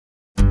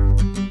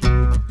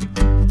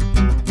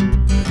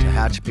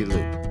Tehachapi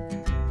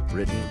Loop,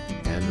 written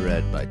and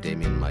read by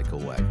Damion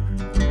Mikol Wagner.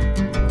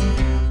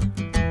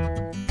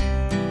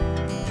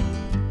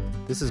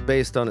 This is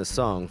based on a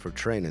song for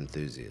train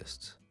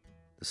enthusiasts,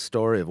 the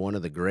story of one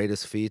of the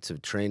greatest feats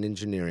of train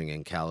engineering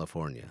in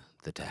California,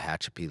 the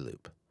Tehachapi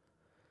Loop.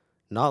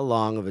 Not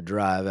long of a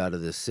drive out of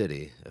the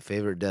city, a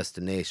favorite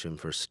destination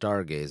for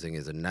stargazing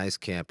is a nice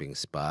camping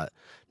spot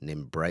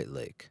named Bright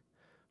Lake.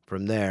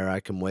 From there,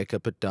 I can wake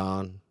up at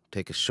dawn,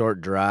 take a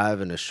short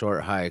drive and a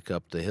short hike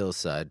up the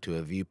hillside to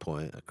a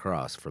viewpoint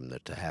across from the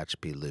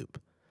Tehachapi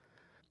Loop.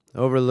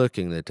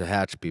 Overlooking the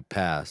Tehachapi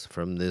Pass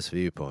from this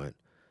viewpoint,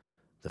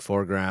 the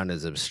foreground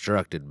is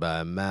obstructed by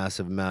a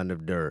massive mound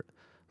of dirt,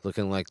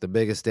 looking like the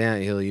biggest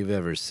anthill you've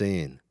ever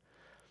seen.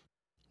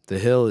 The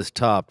hill is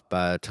topped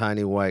by a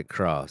tiny white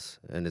cross,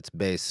 and its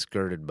base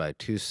skirted by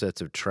two sets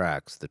of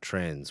tracks the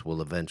trains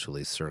will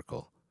eventually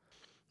circle.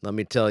 Let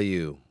me tell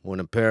you, when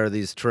a pair of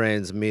these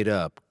trains meet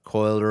up,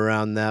 coiled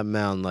around that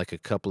mound like a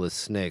couple of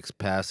snakes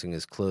passing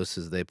as close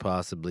as they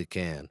possibly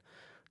can,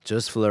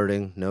 just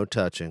flirting, no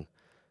touching,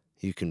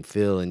 you can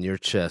feel in your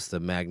chest the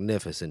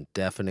magnificent,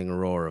 deafening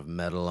roar of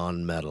metal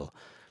on metal,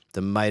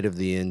 the might of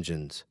the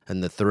engines,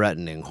 and the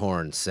threatening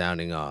horns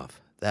sounding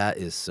off. That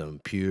is some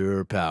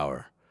pure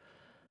power.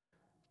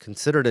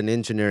 Considered an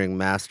engineering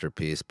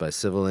masterpiece by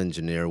civil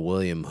engineer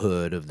William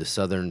Hood of the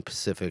Southern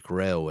Pacific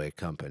Railway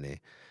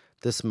Company,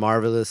 this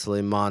marvelously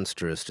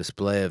monstrous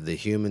display of the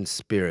human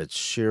spirit's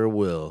sheer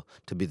will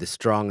to be the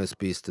strongest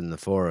beast in the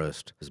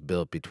forest was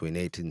built between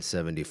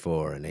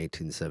 1874 and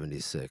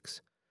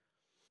 1876.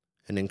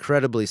 An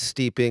incredibly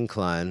steep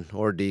incline,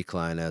 or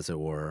decline as it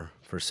were,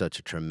 for such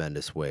a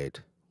tremendous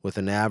weight. With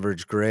an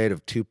average grade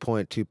of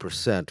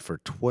 2.2% for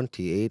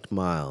 28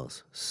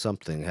 miles,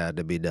 something had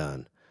to be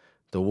done.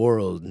 The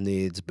world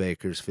needs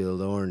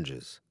Bakersfield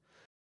oranges.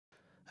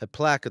 A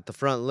plaque at the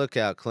front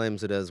lookout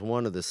claims it as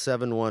one of the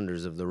 7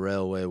 wonders of the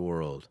railway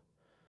world.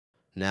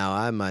 Now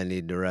I might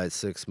need to write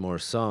 6 more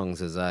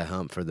songs as I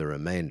hunt for the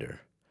remainder.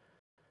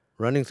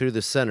 Running through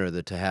the center of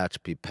the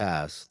Tehachapi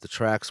Pass, the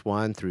tracks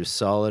wind through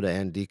solid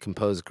and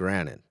decomposed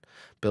granite,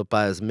 built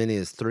by as many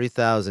as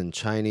 3,000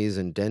 Chinese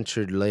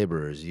indentured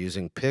laborers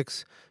using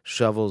picks,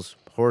 shovels,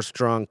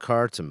 horse-drawn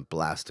carts, and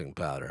blasting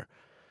powder.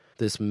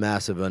 This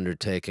massive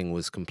undertaking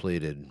was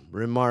completed,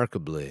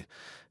 remarkably,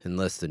 in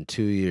less than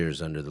 2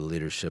 years under the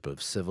leadership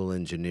of civil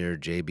engineer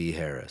J.B.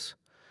 Harris.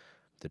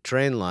 The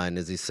train line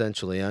is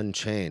essentially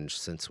unchanged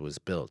since it was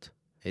built.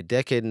 A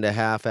decade and a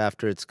half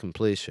after its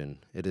completion,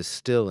 it is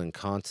still in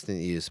constant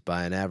use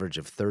by an average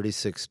of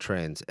 36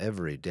 trains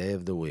every day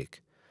of the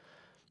week.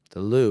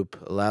 The loop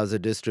allows a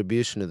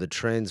distribution of the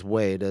train's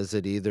weight as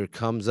it either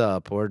comes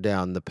up or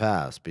down the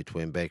pass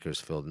between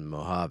Bakersfield and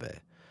Mojave.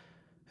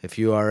 If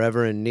you are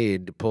ever in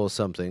need to pull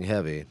something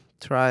heavy,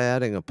 try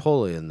adding a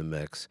pulley in the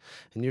mix,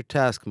 and your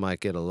task might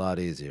get a lot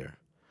easier.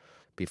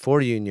 Before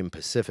Union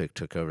Pacific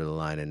took over the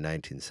line in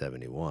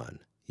 1971,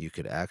 you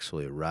could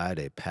actually ride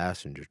a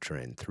passenger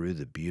train through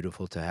the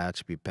beautiful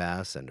Tehachapi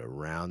Pass and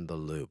around the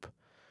loop.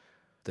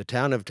 The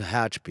town of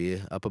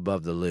Tehachapi, up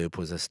above the loop,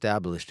 was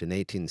established in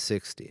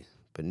 1860,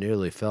 but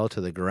nearly fell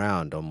to the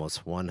ground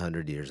almost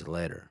 100 years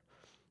later.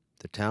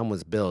 The town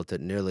was built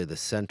at nearly the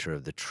center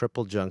of the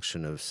triple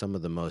junction of some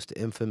of the most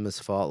infamous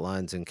fault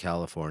lines in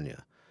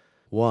California.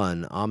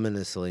 One,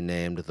 ominously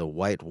named the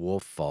White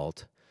Wolf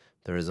Fault.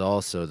 There is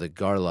also the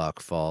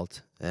Gallops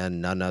Fault,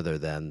 and none other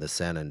than the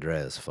San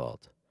Andreas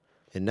Fault.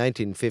 In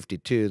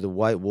 1952, the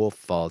White Wolf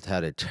Fault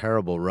had a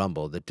terrible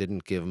rumble that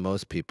didn't give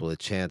most people a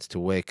chance to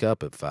wake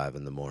up at 5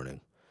 in the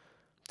morning.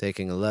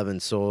 Taking 11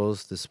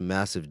 souls, this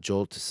massive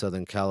jolt to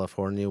Southern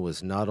California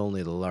was not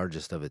only the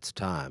largest of its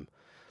time,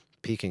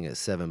 peaking at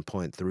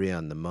 7.3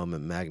 on the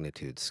moment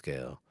magnitude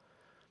scale,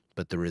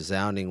 but the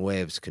resounding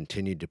waves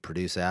continued to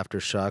produce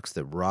aftershocks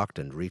that rocked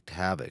and wreaked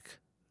havoc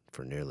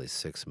for nearly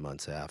 6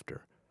 months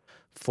after.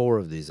 4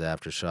 of these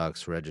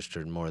aftershocks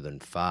registered more than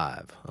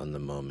 5 on the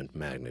moment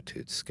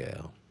magnitude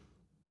scale.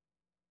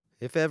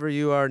 If ever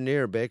you are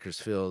near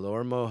Bakersfield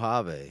or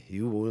Mojave,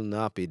 you will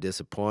not be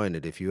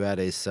disappointed if you add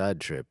a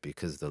side trip,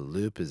 because the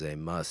loop is a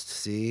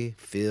must-see,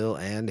 feel,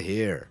 and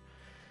hear.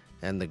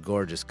 And the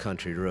gorgeous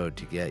country road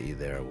to get you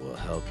there will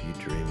help you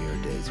dream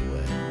your days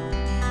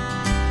away.